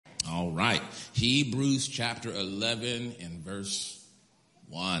Hebrews chapter 11 and verse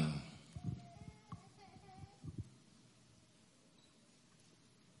 1.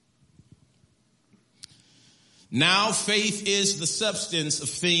 Now faith is the substance of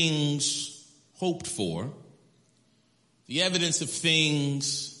things hoped for, the evidence of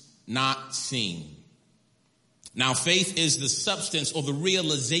things not seen. Now faith is the substance or the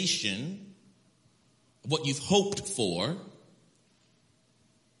realization of what you've hoped for,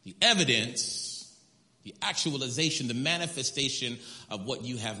 the evidence, the actualization, the manifestation of what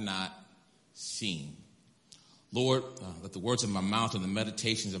you have not seen. Lord, let the words of my mouth and the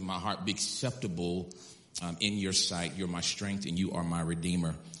meditations of my heart be acceptable in your sight. You're my strength and you are my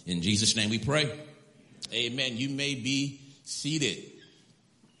redeemer. In Jesus' name we pray. Amen. You may be seated.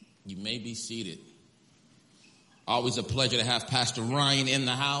 You may be seated. Always a pleasure to have Pastor Ryan in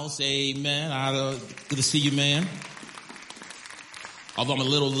the house. Amen. Good to see you, man. Although I'm a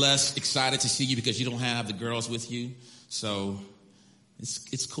little less excited to see you because you don't have the girls with you. So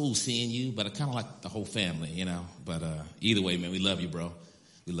it's cool seeing you, but I kind of like the whole family, you know. But either way, man, we love you, bro.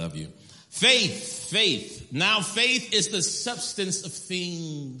 We love you. Faith. Now faith is the substance of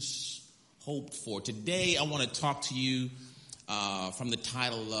things hoped for. Today I want to talk to you from the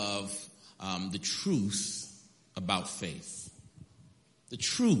title of The Truth About Faith. The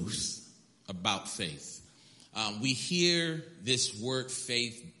truth about faith. We hear this word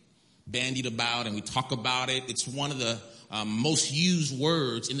faith bandied about and we talk about it. It's one of the most used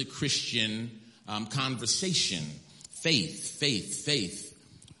words in the Christian conversation. Faith.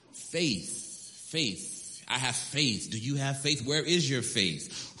 I have faith. Do you have faith? Where is your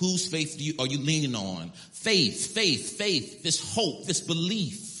faith? Whose faith are you leaning on? Faith. This hope, this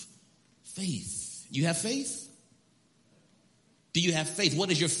belief. Faith. You have faith? Do you have faith? What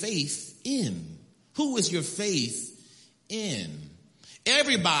is your faith in? Who is your faith in?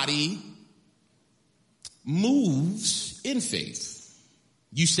 Everybody moves in faith.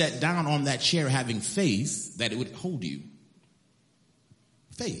 You sat down on that chair having faith that it would hold you.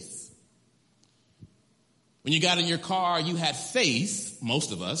 Faith. When you got in your car, you had faith,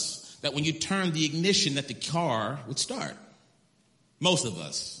 most of us, that when you turned the ignition that the car would start. Most of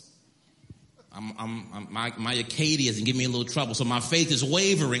us. My Acadia is giving me a little trouble, so my faith is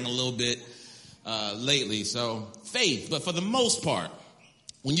wavering a little bit lately. So faith, but for the most part,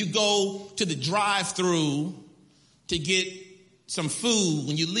 when you go to the drive-through to get some food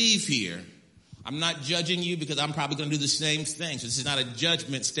when you leave here, I'm not judging you because I'm probably going to do the same thing. So this is not a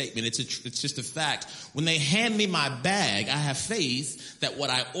judgment statement. It's just a fact. When they hand me my bag, I have faith that what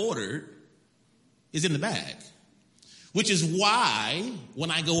I ordered is in the bag, which is why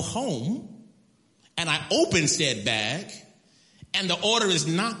when I go home and I open said bag and the order is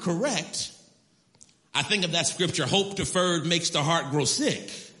not correct, I think of that scripture, hope deferred makes the heart grow sick.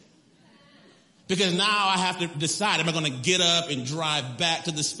 Because now I have to decide, am I going to get up and drive back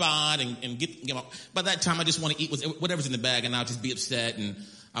to the spot and get by that time I just want to eat whatever's in the bag and I'll just be upset and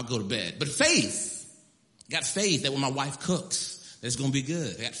I'll go to bed. But faith, got faith that when my wife cooks, that it's going to be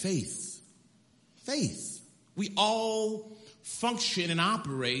good. I got faith. Faith. We all function and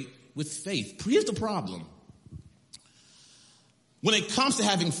operate with faith. Here's the problem. When it comes to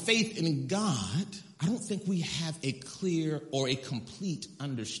having faith in God, I don't think we have a clear or a complete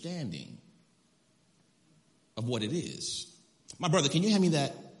understanding of what it is. My brother, can you hand me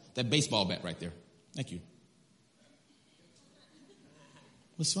that baseball bat right there? Thank you.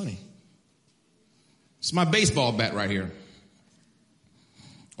 What's funny? It's my baseball bat right here.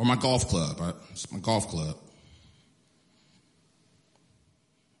 Or my golf club. It's my golf club.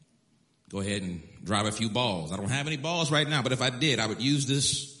 Go ahead and drive a few balls. I don't have any balls right now, but if I did, I would use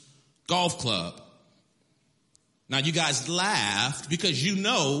this golf club. Now, you guys laughed because you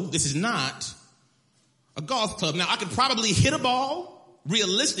know this is not a golf club. Now, I could probably hit a ball,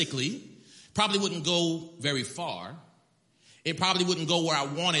 realistically, probably wouldn't go very far. It probably wouldn't go where I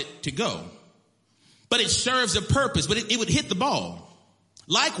want it to go. But it serves a purpose, but it would hit the ball.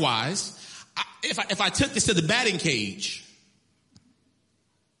 Likewise, if I took this to the batting cage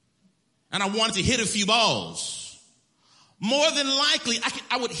and I wanted to hit a few balls, more than likely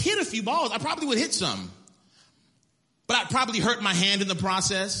I would hit a few balls. I probably would hit some. But I'd probably hurt my hand in the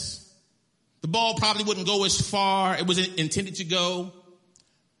process. The ball probably wouldn't go as far it was intended to go.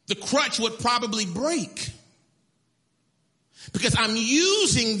 The crutch would probably break because I'm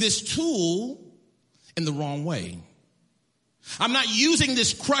using this tool in the wrong way. I'm not using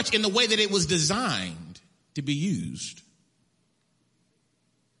this crutch in the way that it was designed to be used.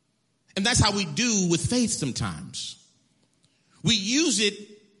 And that's how we do with faith sometimes. We use it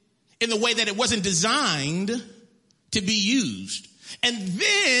in the way that it wasn't designed to be used. And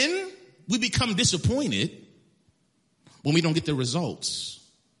then we become disappointed when we don't get the results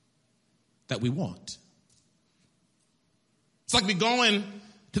that we want. It's like me going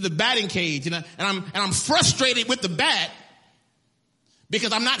to the batting cage and I'm frustrated with the bat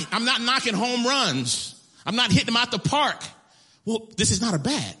because I'm not knocking home runs. I'm not hitting them out the park. Well, this is not a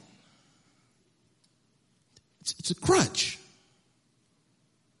bat. It's a crutch.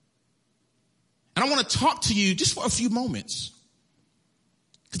 And I want to talk to you just for a few moments,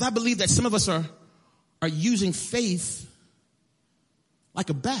 because I believe that some of us are using faith like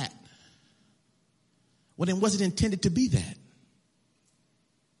a bat when it wasn't intended to be that.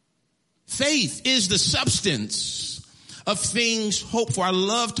 Faith is the substance of things hoped for. I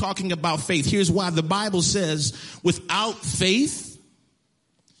love talking about faith. Here's why. The Bible says, without faith,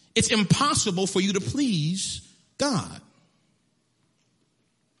 it's impossible for you to please God.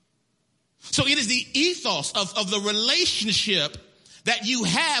 So it is the ethos of the relationship that you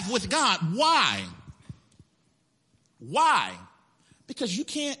have with God. Why? Why? Because you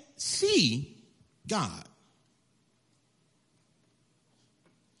can't see God.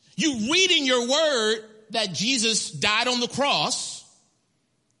 You read in your word that Jesus died on the cross,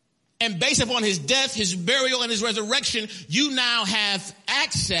 and based upon his death, his burial, and his resurrection, you now have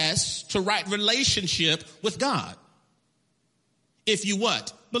access to right relationship with God. If you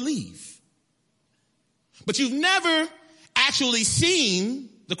what? Believe. But you've never actually seen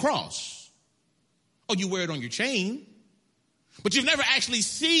the cross. Oh, you wear it on your chain. But you've never actually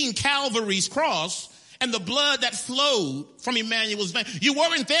seen Calvary's cross and the blood that flowed from Emmanuel's vein. You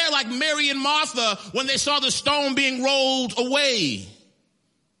weren't there like Mary and Martha when they saw the stone being rolled away.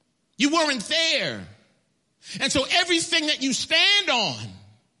 You weren't there. And so everything that you stand on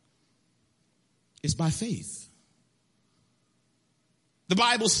is by faith. The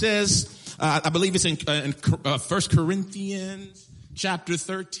Bible says, I believe it's in 1 Corinthians chapter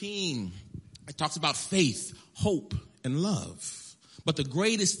 13. It talks about faith, hope, and love. But the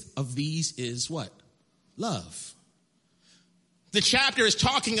greatest of these is what? Love. The chapter is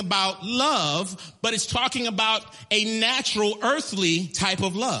talking about love, but it's talking about a natural, earthly type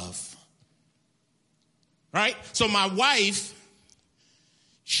of love. Right? So my wife,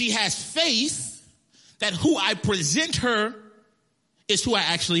 she has faith that who I present her is who I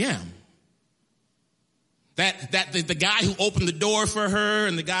actually am. That the guy who opened the door for her,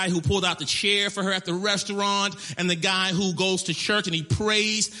 and the guy who pulled out the chair for her at the restaurant, and the guy who goes to church and he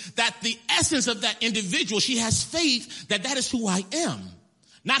prays, that the essence of that individual, she has faith that that is who I am,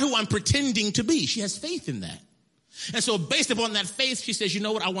 not who I'm pretending to be. She has faith in that. And so based upon that faith, she says, you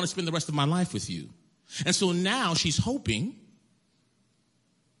know what? I want to spend the rest of my life with you. And so now she's hoping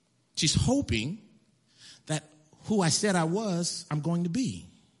that who I said I was, I'm going to be.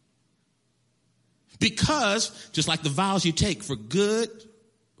 Because, just like the vows you take, for good,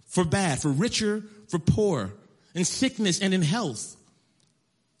 for bad, for richer, for poor, in sickness and in health,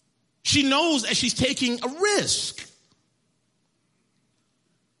 she knows that she's taking a risk.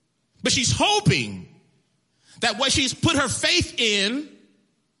 But she's hoping that what she's put her faith in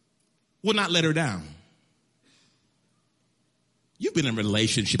will not let her down. You've been in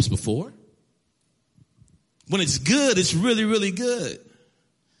relationships before. When it's good, it's really, really good.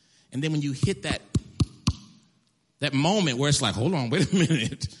 And then when you hit that moment where it's like, hold on, wait a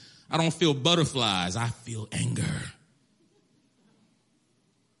minute. I don't feel butterflies. I feel anger.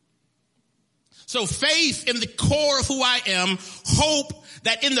 So faith in the core of who I am, hope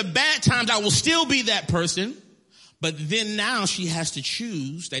that in the bad times I will still be that person. But then now she has to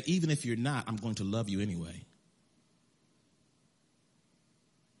choose that even if you're not, I'm going to love you anyway.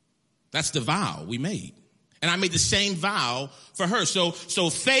 That's the vow we made. And I made the same vow for her. So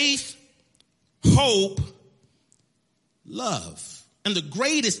faith, hope, love. And the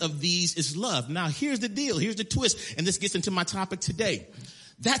greatest of these is love. Now, here's the deal. Here's the twist. And this gets into my topic today.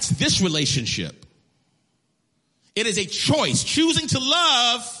 That's this relationship. It is a choice. Choosing to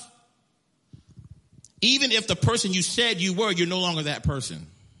love, even if the person you said you were, you're no longer that person.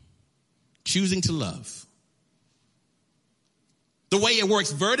 Choosing to love. The way it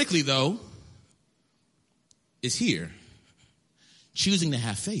works vertically, though, is here. Choosing to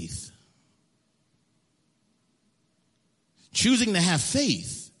have faith. Choosing to have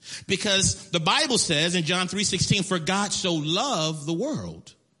faith. Because the Bible says in John 3:16, for God so loved the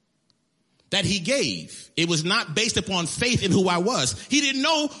world that he gave. It was not based upon faith in who I was. He didn't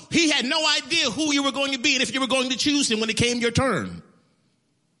know, he had no idea who you were going to be and if you were going to choose him when it came your turn.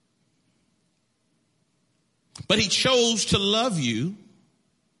 But he chose to love you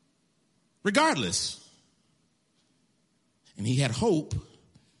regardless. And he had hope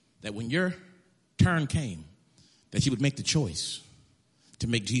that when your turn came, that you would make the choice to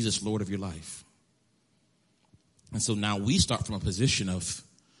make Jesus Lord of your life. And so now we start from a position of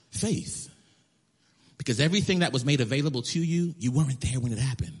faith. Because everything that was made available to you, you weren't there when it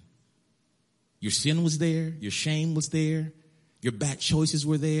happened. Your sin was there. Your shame was there. Your bad choices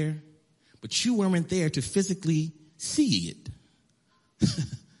were there. But you weren't there to physically see it.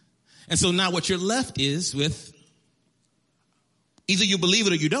 And so now what you're left is with either you believe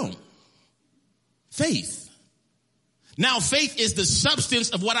it or you don't. Faith. Now faith is the substance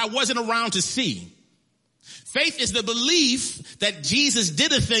of what I wasn't around to see. Faith is the belief that Jesus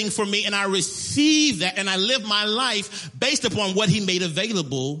did a thing for me and I receive that and I live my life based upon what he made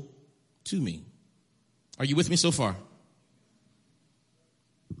available to me. Are you with me so far? Are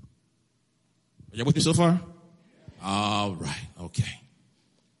you with me so far? All right. Okay.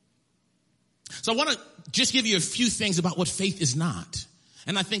 So I want to just give you a few things about what faith is not.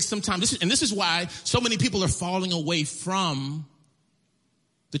 And I think sometimes this is why so many people are falling away from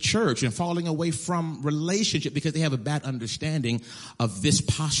the church and falling away from relationship, because they have a bad understanding of this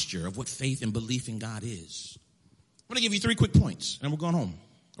posture of what faith and belief in God is. I'm going to give you 3 quick points and we're going home,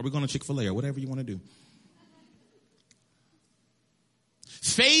 or we're going to Chick-fil-A or whatever you want to do.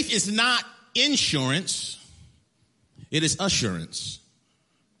 Faith is not insurance. It is assurance.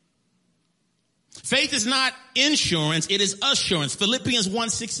 Faith is not insurance, it is assurance. Philippians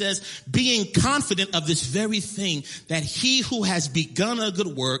 1:6 says, being confident of this very thing, that he who has begun a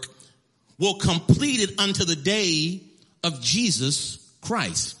good work will complete it unto the day of Jesus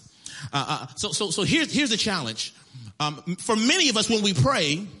Christ. So here's the challenge. For many of us, when we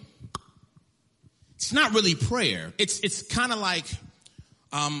pray, it's not really prayer. It's kind of like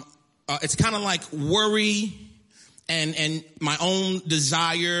worry and my own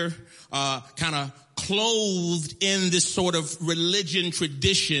desire, kind of clothed in this sort of religion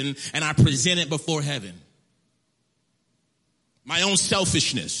tradition, and I present it before heaven. My own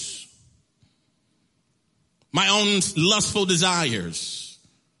selfishness, my own lustful desires,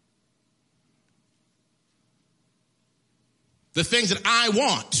 the things that I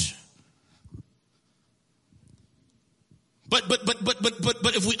want. But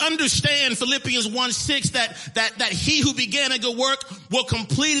if we understand Philippians 1:6 that he who began a good work will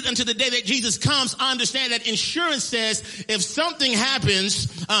complete it until the day that Jesus comes, I understand that insurance says if something happens,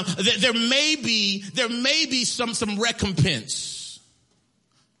 there may be some recompense.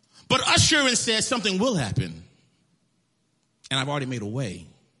 But assurance says something will happen. And I've already made a way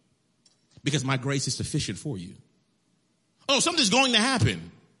because my grace is sufficient for you. Oh, something's going to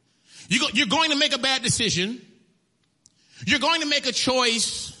happen. You're going to make a bad decision. You're going to make a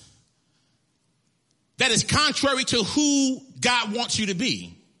choice that is contrary to who God wants you to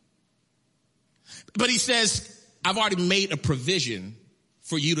be. But he says, I've already made a provision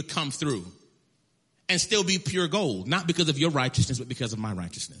for you to come through and still be pure gold, not because of your righteousness, but because of my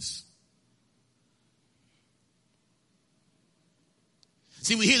righteousness.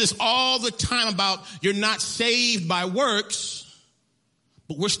 See, we hear this all the time about you're not saved by works,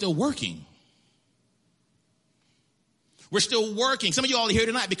 but we're still working. We're still working. Some of you all are here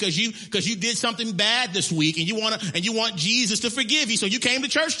tonight because you did something bad this week and you want Jesus to forgive you. So you came to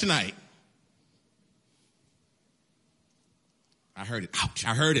church tonight. I heard it. Ouch.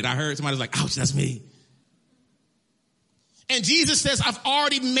 I heard somebody was like, ouch, that's me. And Jesus says, I've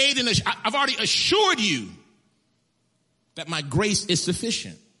already assured you that my grace is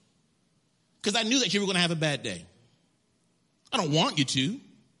sufficient. Because I knew that you were going to have a bad day. I don't want you to.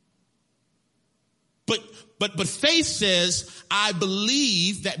 But faith says, I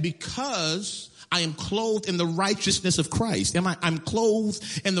believe that because I am clothed in the righteousness of Christ, I'm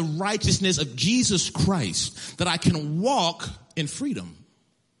clothed in the righteousness of Jesus Christ, that I can walk in freedom.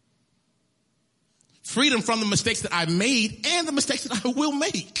 Freedom from the mistakes that I made and the mistakes that I will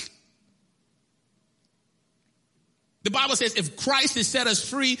make. The Bible says if Christ has set us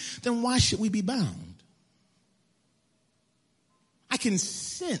free, then why should we be bound? I can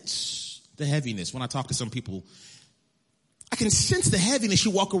sense the heaviness when I talk to some people. I can sense the heaviness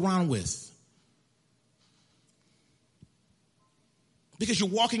you walk around with. Because you're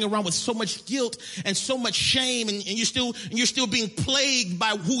walking around with so much guilt and so much shame, and you're still being plagued by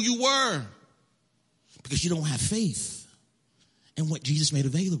who you were. Because you don't have faith in what Jesus made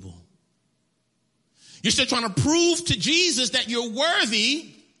available. You're still trying to prove to Jesus that you're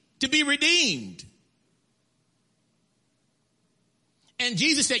worthy to be redeemed. And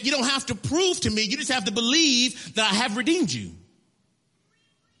Jesus said, you don't have to prove to me. You just have to believe that I have redeemed you.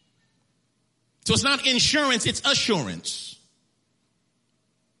 So it's not insurance, it's assurance.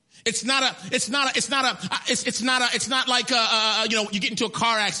 It's not like, you get into a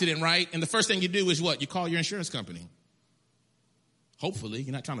car accident, right? And the first thing you do is what? You call your insurance company. Hopefully,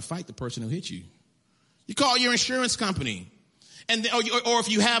 you're not trying to fight the person who hit you. You call your insurance company. And or if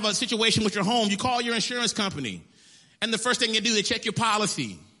you have a situation with your home, you call your insurance company. And the first thing you do, they check your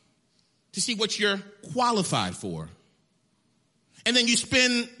policy to see what you're qualified for. And then you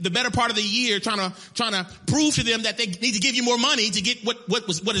spend the better part of the year trying to prove to them that they need to give you more money to get what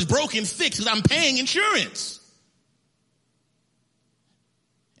is broken fixed because I'm paying insurance.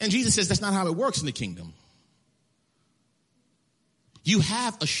 And Jesus says that's not how it works in the kingdom. You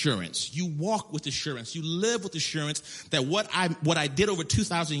have assurance. You walk with assurance. You live with assurance that what I did over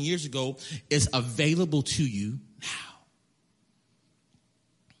 2,000 years ago is available to you now.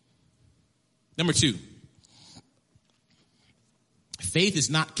 Number 2, faith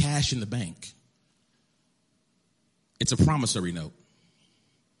is not cash in the bank. It's a promissory note.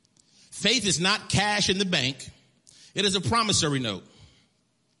 Faith is not cash in the bank. It is a promissory note.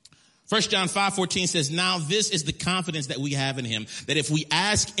 1 John 5:14 says, now this is the confidence that we have in him, that if we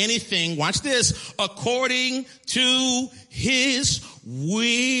ask anything, watch this, according to his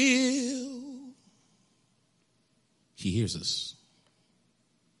will, he hears us.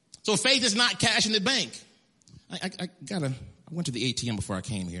 So faith is not cash in the bank. I went to the ATM before I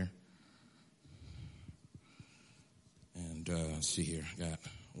came here. And let's see here. I got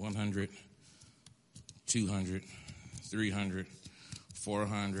 100, 200, 300,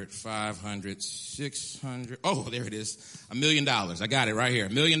 400, 500, 600. Oh, there it is. $1 million. I got it right here.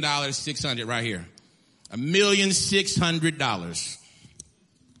 $1 million, 600 right here. $1,600,000.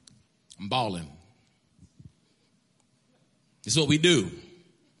 I'm balling. This is what we do.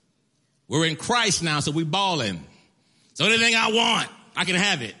 We're in Christ now, so we balling. So anything I want, I can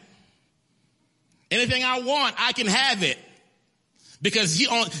have it. Anything I want, I can have it. Because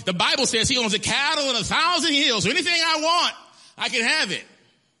the Bible says he owns the cattle on 1,000 hills. So anything I want, I can have it.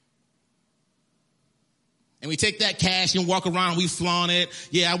 And we take that cash and walk around, we flaunt it.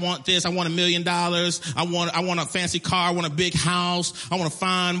 Yeah, I want this. I want $1 million. I want a fancy car. I want a big house. I want a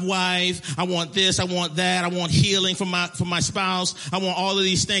fine wife. I want this. I want that. I want healing from my spouse. I want all of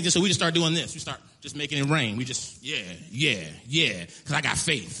these things. And so we just start doing this. We start just making it rain. We just, yeah. Cause I got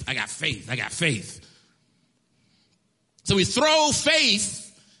faith. I got faith. So we throw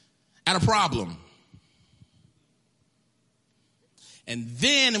faith at a problem. And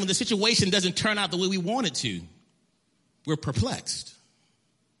then when the situation doesn't turn out the way we want it to, we're perplexed.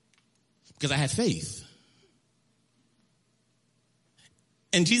 Because I had faith.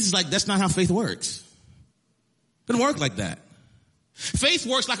 And Jesus is like, that's not how faith works. It doesn't work like that. Faith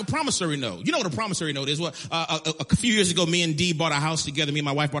works like a promissory note. You know what a promissory note is? Well, a few years ago, me and Dee bought a house together. Me and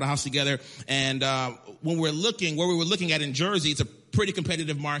my wife bought a house together. And when where we were looking at in Jersey, it's a pretty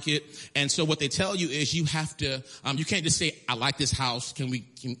competitive market. And so what they tell you is you have to, you can't just say, I like this house. Can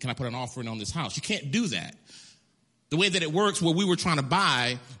I put an offering on this house? You can't do that. The way that it works, where we were trying to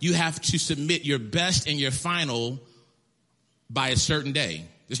buy, you have to submit your best and your final by a certain day.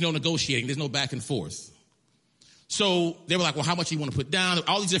 There's no negotiating. There's no back and forth. So they were like, well, how much do you want to put down?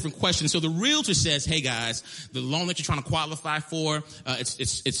 All these different questions. So the realtor says, hey guys, the loan that you're trying to qualify for,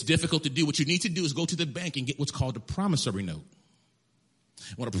 it's difficult to do. What you need to do is go to the bank and get what's called a promissory note.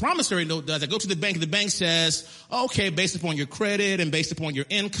 What a promissory note does, I go to the bank and the bank says, okay, based upon your credit and based upon your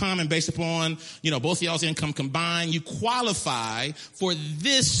income and based upon, both of y'all's income combined, you qualify for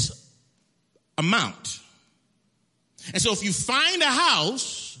this amount. And so if you find a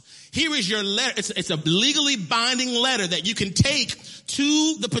house, here is your letter. It's a legally binding letter that you can take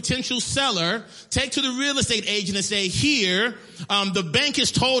to the potential seller, take to the real estate agent and say, here, the bank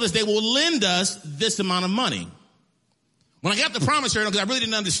has told us they will lend us this amount of money. When I got the promissory note, because I really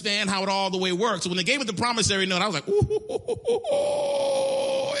didn't understand how it all the way worked. So when they gave me the promissory note, I was like,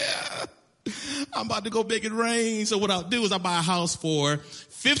 yeah, I'm about to go make it rain. So what I'll do is I'll buy a house for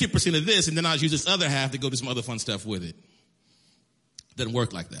 50% of this, and then I'll use this other half to go do some other fun stuff with it. Doesn't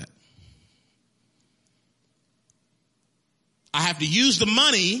work like that. I have to use the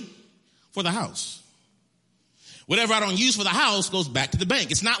money for the house. Whatever I don't use for the house goes back to the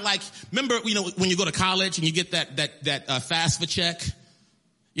bank. It's not like, remember, when you go to college and you get that FAFSA check,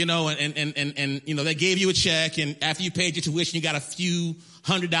 and they gave you a check, and after you paid your tuition, you got a few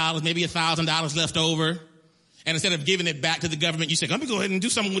 $100, maybe $1,000 left over. And instead of giving it back to the government, you say, let me go ahead and do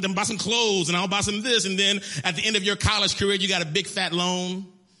something with them, buy some clothes, and I'll buy some of this. And then at the end of your college career, you got a big fat loan.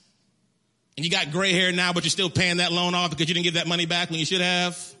 And you got gray hair now, but you're still paying that loan off because you didn't give that money back when you should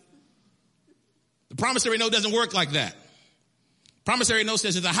have. The promissory note doesn't work like that. Promissory note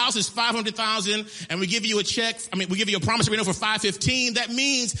says if the house is $500,000 and we give you we give you a promissory note for $515,000, that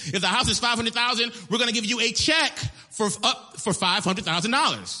means if the house is $500,000, we're going to give you a check for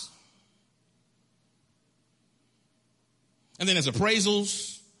 $500,000. And then there's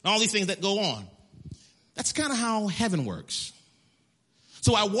appraisals, and all these things that go on. That's kind of how heaven works.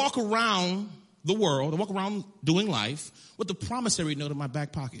 So I walk around the world, I walk around doing life with the promissory note in my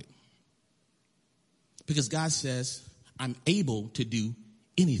back pocket. Because God says, I'm able to do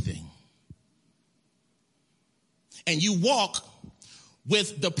anything. And you walk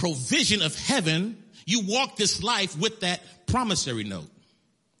with the provision of heaven. You walk this life with that promissory note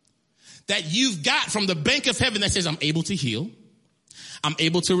that you've got from the bank of heaven that says, I'm able to heal. I'm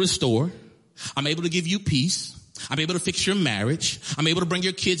able to restore. I'm able to give you peace. I'm able to fix your marriage. I'm able to bring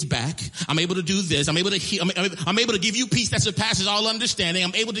your kids back. I'm able to do this. I'm able to heal. I'm able to give you peace that surpasses all understanding.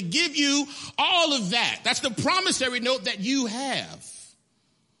 I'm able to give you all of that. That's the promissory note that you have.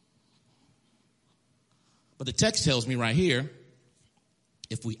 But the text tells me right here,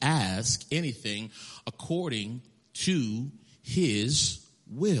 if we ask anything according to his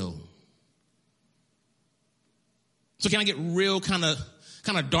will. So can I get real kind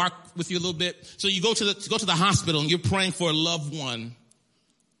of dark with you a little bit? So you go to the hospital and you're praying for a loved one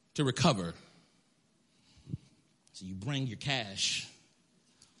to recover. So you bring your cash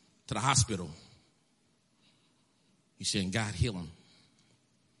to the hospital. You're saying, God, heal him.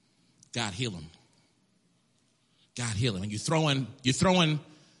 God, heal him. God, heal him. And you're throwing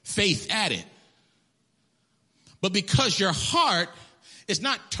faith at it. But because your heart is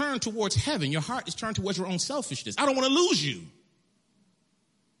not turned towards heaven, your heart is turned towards your own selfishness. I don't want to lose you.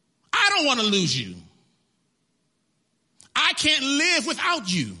 I don't want to lose you. I can't live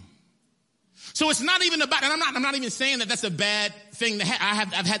without you. So it's not even about, and I'm not even saying that that's a bad thing to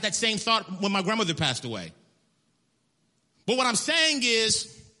have. I've had that same thought when my grandmother passed away. But what I'm saying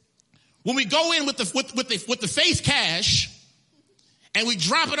is, when we go in with the faith cash and we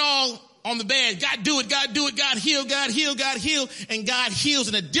drop it all on the bed, God do it, God do it, God heal, God heal, God heal, and God heals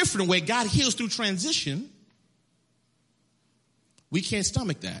in a different way. God heals through transition. We can't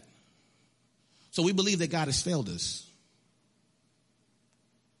stomach that. So we believe that God has failed us.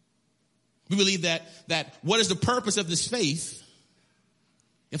 We believe that what is the purpose of this faith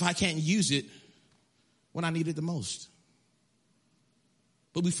if I can't use it when I need it the most?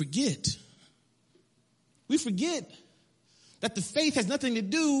 But we forget that the faith has nothing to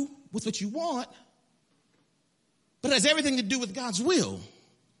do with what you want, but it has everything to do with God's will.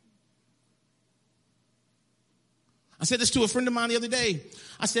 I said this to a friend of mine the other day.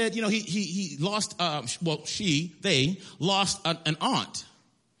 I said, he lost, they lost an aunt,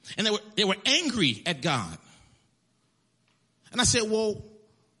 and they were angry at God. And I said, well,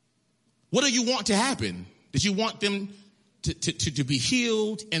 what do you want to happen? Did you want them to be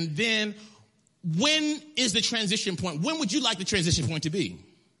healed? And then when is the transition point? When would you like the transition point to be?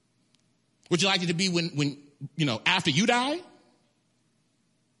 Would you like it to be when after you die?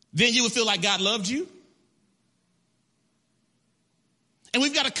 Then you would feel like God loved you? And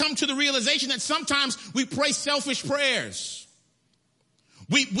we've got to come to the realization that sometimes we pray selfish prayers.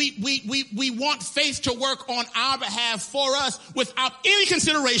 We want faith to work on our behalf for us without any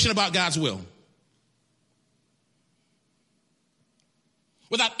consideration about God's will.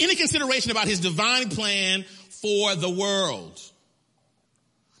 Without any consideration about his divine plan for the world.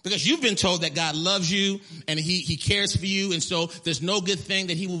 Because you've been told that God loves you and he cares for you, and so there's no good thing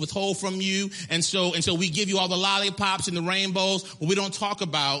that he will withhold from you. And so we give you all the lollipops and the rainbows, but we don't talk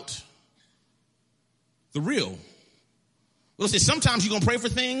about the real. Well, see, sometimes you're going to pray for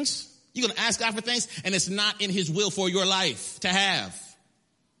things, you're going to ask God for things, and it's not in his will for your life to have.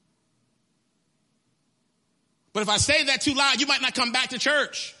 But if I say that too loud, you might not come back to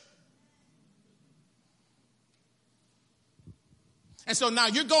church. And so now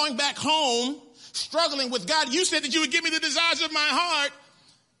you're going back home struggling with God. You said that you would give me the desires of my heart.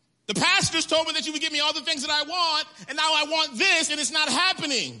 The pastors told me that you would give me all the things that I want, and now I want this, and it's not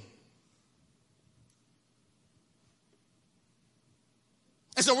happening.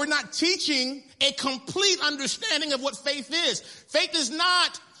 And so we're not teaching a complete understanding of what faith is. Faith is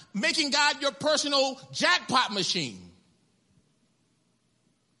not making God your personal jackpot machine.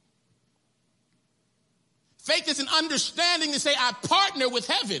 Faith is an understanding to say, I partner with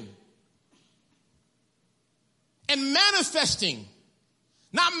heaven and manifesting,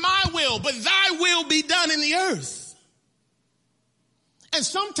 not my will, but thy will be done in the earth. And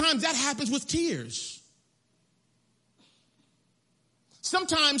sometimes that happens with tears.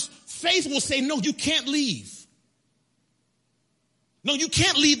 Sometimes faith will say, no, you can't leave. No, you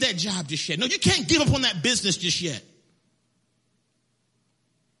can't leave that job just yet. No, you can't give up on that business just yet.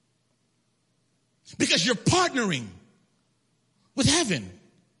 Because you're partnering with heaven.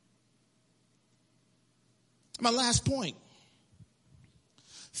 My last point.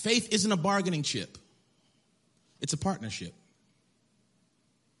 Faith isn't a bargaining chip. It's a partnership.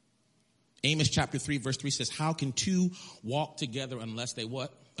 Amos chapter 3, verse 3 says, how can two walk together unless they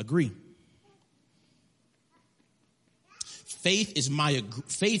what? Agree. Faith is my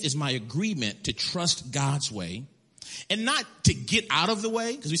agreement to trust God's way and not to get out of the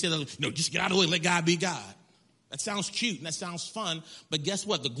way. Because we say, no, just get out of the way, let God be God. That sounds cute and that sounds fun. But guess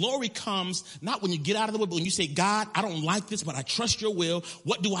what? The glory comes not when you get out of the way, but when you say, God, I don't like this, but I trust your will.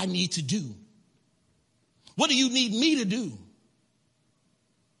 What do I need to do? What do you need me to do?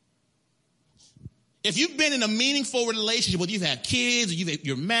 If you've been in a meaningful relationship, whether you've had kids or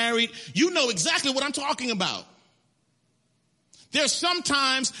you're married, you know exactly what I'm talking about. There's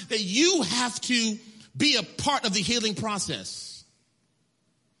sometimes that you have to be a part of the healing process.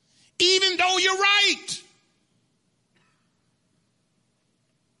 Even though you're right.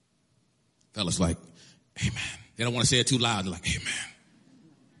 Fellas like, amen. They don't want to say it too loud. They're like, amen.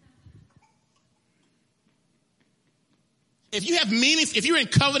 If you're in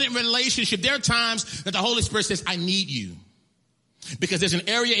covenant relationship, there are times that the Holy Spirit says, I need you. Because there's an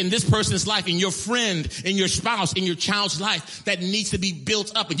area in this person's life, in your friend, in your spouse, in your child's life that needs to be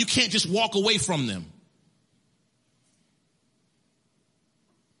built up, and you can't just walk away from them.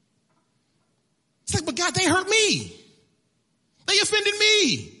 It's like, but God, they hurt me. They offended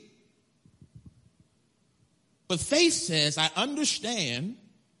me. But faith says, I understand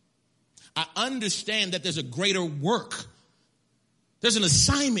that there's a greater work. There's an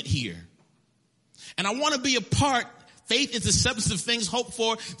assignment here. And I want to be a part. Faith is the substance of things hoped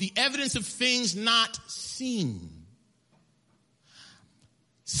for, the evidence of things not seen.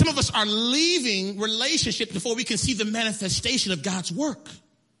 Some of us are leaving relationships before we can see the manifestation of God's work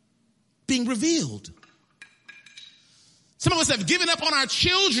being revealed. Some of us have given up on our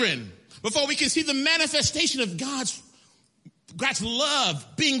children before we can see the manifestation of God's love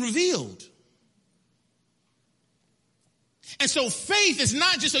being revealed. And so faith is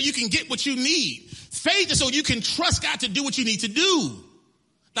not just so you can get what you need. Faith is so you can trust God to do what you need to do.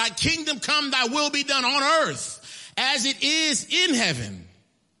 Thy kingdom come, thy will be done on earth as it is in heaven.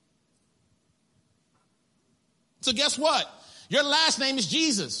 So guess what? Your last name is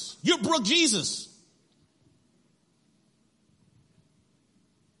Jesus. You're Brooke Jesus.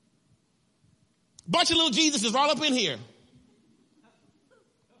 Bunch of little Jesuses all up in here.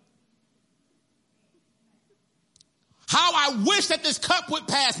 How I wish that this cup would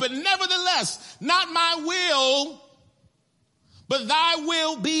pass, but nevertheless, not my will, but thy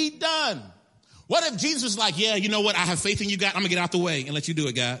will be done. What if Jesus was like, yeah, you know what? I have faith in you, God. I'm going to get out the way and let you do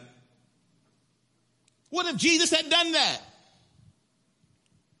it, God. What if Jesus had done that?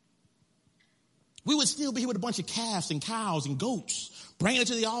 We would still be here with a bunch of calves and cows and goats, bringing it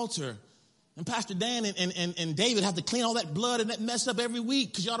to the altar. And Pastor Dan and David have to clean all that blood and that mess up every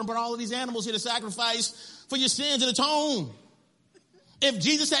week because y'all done brought all of these animals here to sacrifice for your sins and atone. If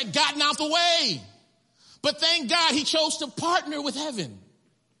Jesus had gotten out the way. But thank God he chose to partner with heaven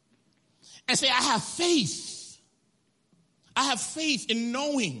and say, I have faith. I have faith in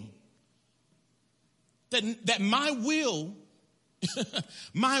knowing that my will,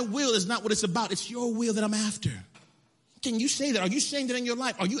 my will is not what it's about. It's your will that I'm after. Can you say that? Are you saying that in your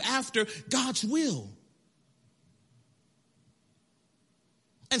life? Are you after God's will?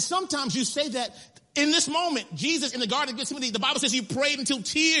 And sometimes you say that in this moment. Jesus in the Garden of Gethsemane, the Bible says he prayed until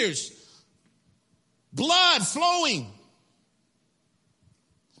tears, blood flowing.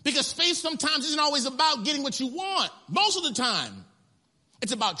 Because faith sometimes isn't always about getting what you want. Most of the time,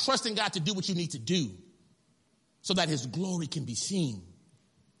 it's about trusting God to do what you need to do so that his glory can be seen.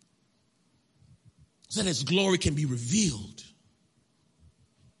 So that his glory can be revealed.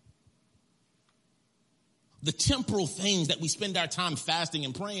 The temporal things that we spend our time fasting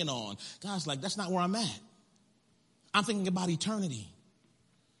and praying on, God's like, that's not where I'm at. I'm thinking about eternity.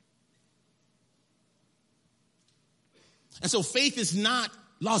 And so faith is not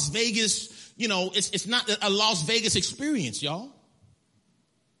Las Vegas, it's not a Las Vegas experience, y'all.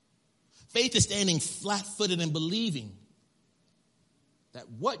 Faith is standing flat-footed and believing that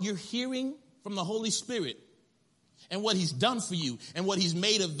what you're hearing from the Holy Spirit and what he's done for you and what he's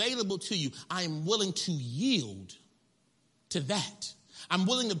made available to you, I am willing to yield to that. I'm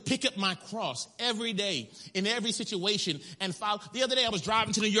willing to pick up my cross every day in every situation and follow. The other day I was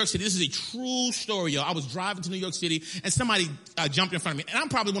driving to New York City. This is a true story, y'all. I was driving to New York City and somebody jumped in front of me. And I'm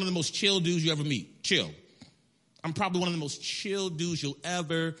probably one of the most chill dudes you ever meet. Chill. I'm probably one of the most chill dudes you'll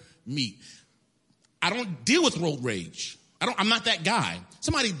ever meet. I don't deal with road rage. I'm not that guy.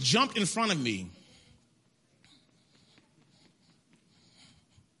 Somebody jumped in front of me.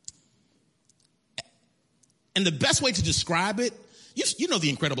 And the best way to describe it, you know the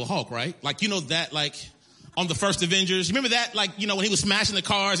Incredible Hulk, right? Like, you know that, like, on the first Avengers. You remember that? Like, when he was smashing the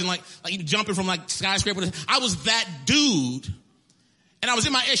cars and like he jumping from like skyscrapers. I was that dude. And I was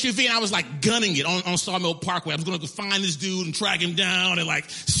in my SUV and I was like gunning it on Sawmill Parkway. I was going to go find this dude and track him down and like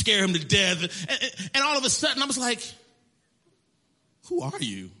scare him to death. And all of a sudden I was like, who are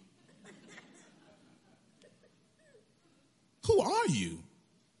you? Who are you?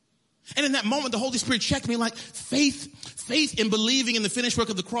 And in that moment, the Holy Spirit checked me like faith in believing in the finished work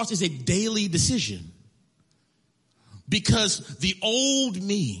of the cross is a daily decision. Because the old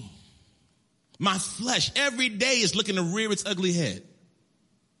me, my flesh, every day is looking to rear its ugly head.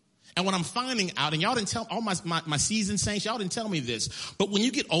 And what I'm finding out, and y'all didn't tell, all my seasoned saints, y'all didn't tell me this, but when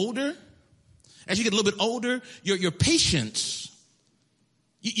you get older, as you get a little bit older, your patience,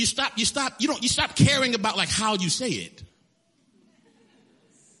 you stop caring about like how you say it.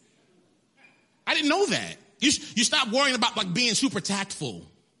 I didn't know that. You stop worrying about like being super tactful.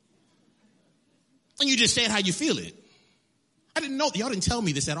 And you just say it how you feel it. I didn't know, y'all didn't tell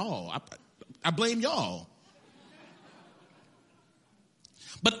me this at all. I blame y'all.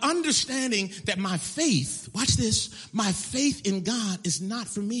 But understanding that my faith, watch this, my faith in God is not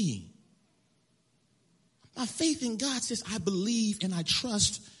for me. My faith in God says I believe and I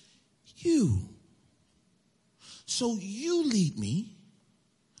trust you. So you lead me,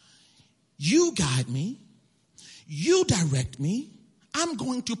 you guide me, you direct me. I'm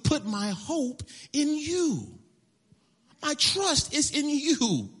going to put my hope in you. My trust is in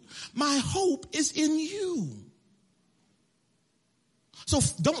you. My hope is in you. So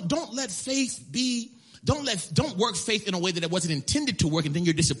don't let faith be, don't work faith in a way that it wasn't intended to work and then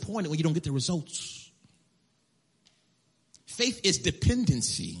you're disappointed when you don't get the results. Faith is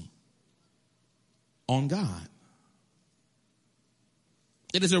dependency on God.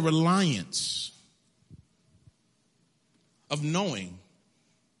 It is a reliance of knowing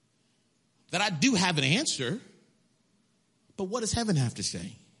that I do have an answer, but what does heaven have to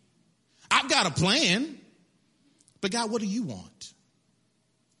say? I've got a plan, but God, what do you want?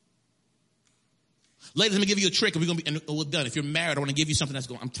 Ladies, let me give you a trick, and we're done. If you're married, I want to give you something it's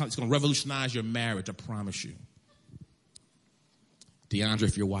going to revolutionize your marriage, I promise you. DeAndre,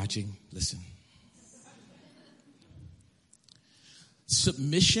 if you're watching, listen.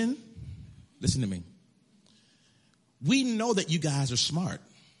 Submission, listen to me. We know that you guys are smart.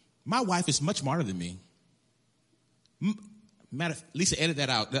 My wife is much smarter than me. Lisa, edit that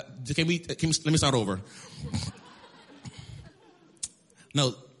out. Let me start over.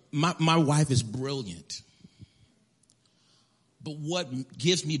 No, my wife is brilliant. But what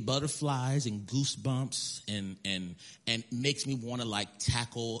gives me butterflies and goosebumps and makes me want to like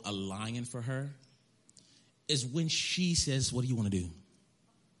tackle a lion for her is when she says, what do you want to do?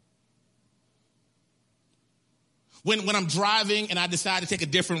 When I'm driving and I decide to take a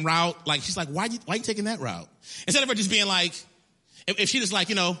different route, like she's like, why are you taking that route? Instead of her just being like, if she just like,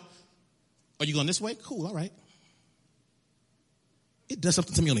 are you going this way? Cool, all right. It does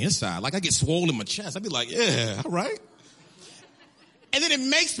something to me on the inside. Like I get swollen in my chest. I'd be like, yeah, all right. And then it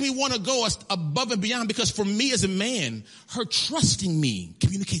makes me want to go above and beyond because for me as a man, her trusting me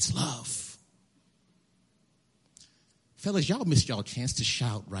communicates love. Fellas, y'all missed y'all chance to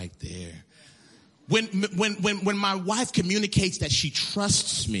shout right there. When my wife communicates that she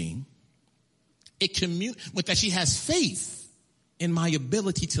trusts me, that she has faith in my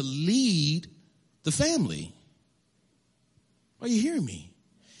ability to lead the family. Are you hearing me?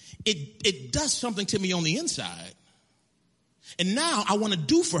 It does something to me on the inside. And now I want to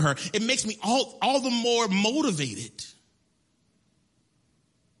do for her. It makes me all the more motivated.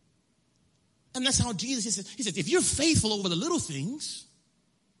 And that's how Jesus says, he says, if you're faithful over the little things,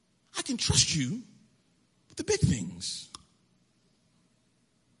 I can trust you with the big things.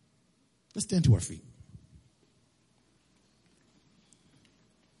 Let's stand to our feet.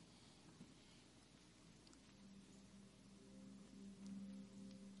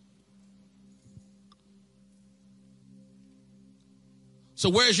 So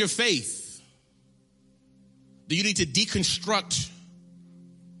where's your faith? Do you need to deconstruct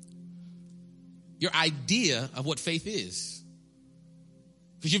your idea of what faith is?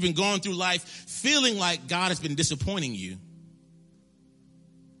 Because you've been going through life feeling like God has been disappointing you.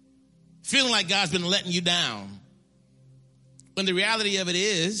 Feeling like God's been letting you down. When the reality of it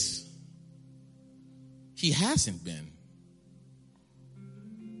is, he hasn't been.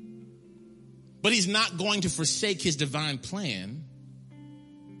 But he's not going to forsake his divine plan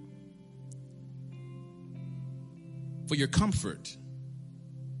for your comfort.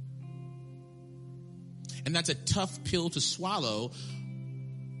 And that's a tough pill to swallow.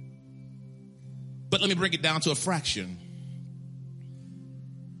 But let me break it down to a fraction.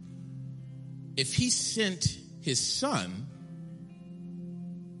 if he sent his son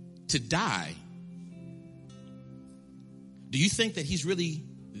to die, do you think that he's really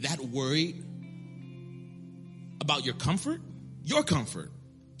that worried about your comfort? Your comfort.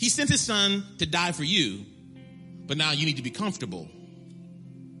 He sent his son to die for you, but now you need to be comfortable.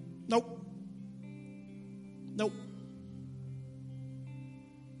 Nope. Nope.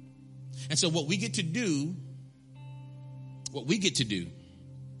 And so what we get to do,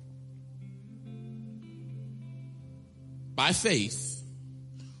 by faith,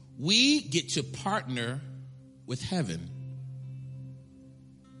 we get to partner with heaven.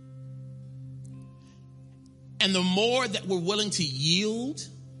 And the more that we're willing to yield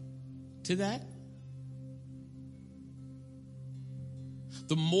to that,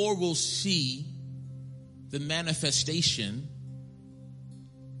 the more we'll see the manifestation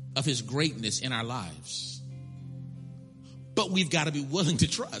of his greatness in our lives. But we've got to be willing to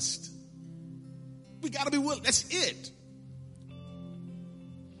trust. We got to be willing. That's it.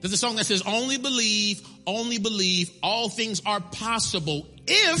 There's a song that says, only believe, all things are possible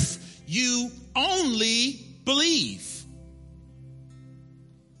if you only believe.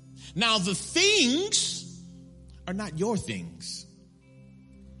 Now, the things are not your things.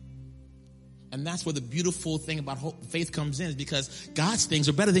 And that's where the beautiful thing about faith comes in, is because God's things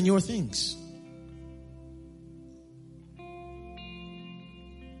are better than your things.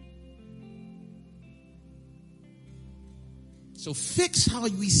 So fix how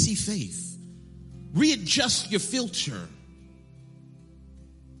we see faith. Readjust your filter.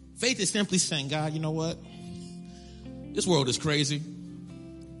 Faith is simply saying, God, you know what? This world is crazy.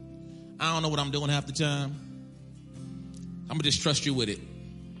 I don't know what I'm doing half the time. I'm going to just trust you with it.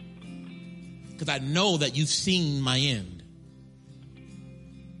 Because I know that you've seen my end.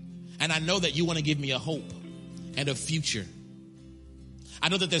 And I know that you want to give me a hope and a future. I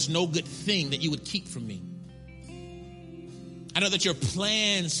know that there's no good thing that you would keep from me. I know that your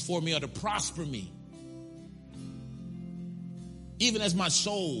plans for me are to prosper me, even as my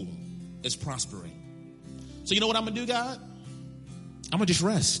soul is prospering. So you know what I'm going to do, God? I'm going to just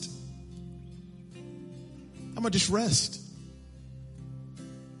rest. I'm going to just rest.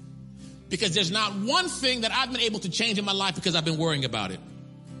 Because there's not one thing that I've been able to change in my life because I've been worrying about it.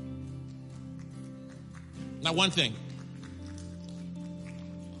 Not one thing.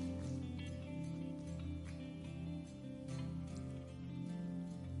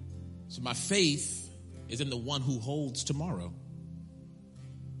 So my faith is in the one who holds tomorrow.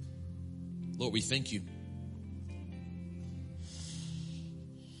 Lord, we thank you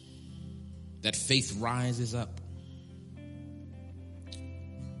that faith rises up.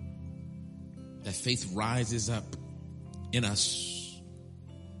 That faith rises up in us.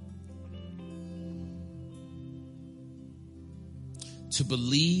 To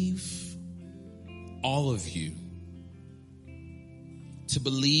believe all of you. To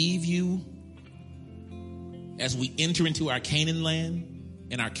believe you as we enter into our Canaan land,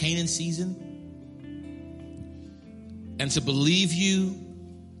 in our Canaan season. And to believe you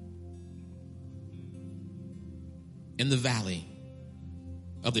in the valley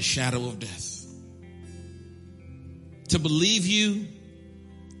of the shadow of death. To believe you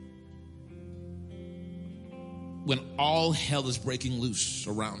when all hell is breaking loose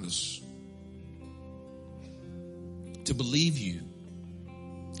around us. To believe you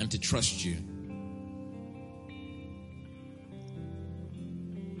and to trust you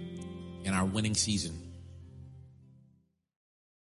in our winning season.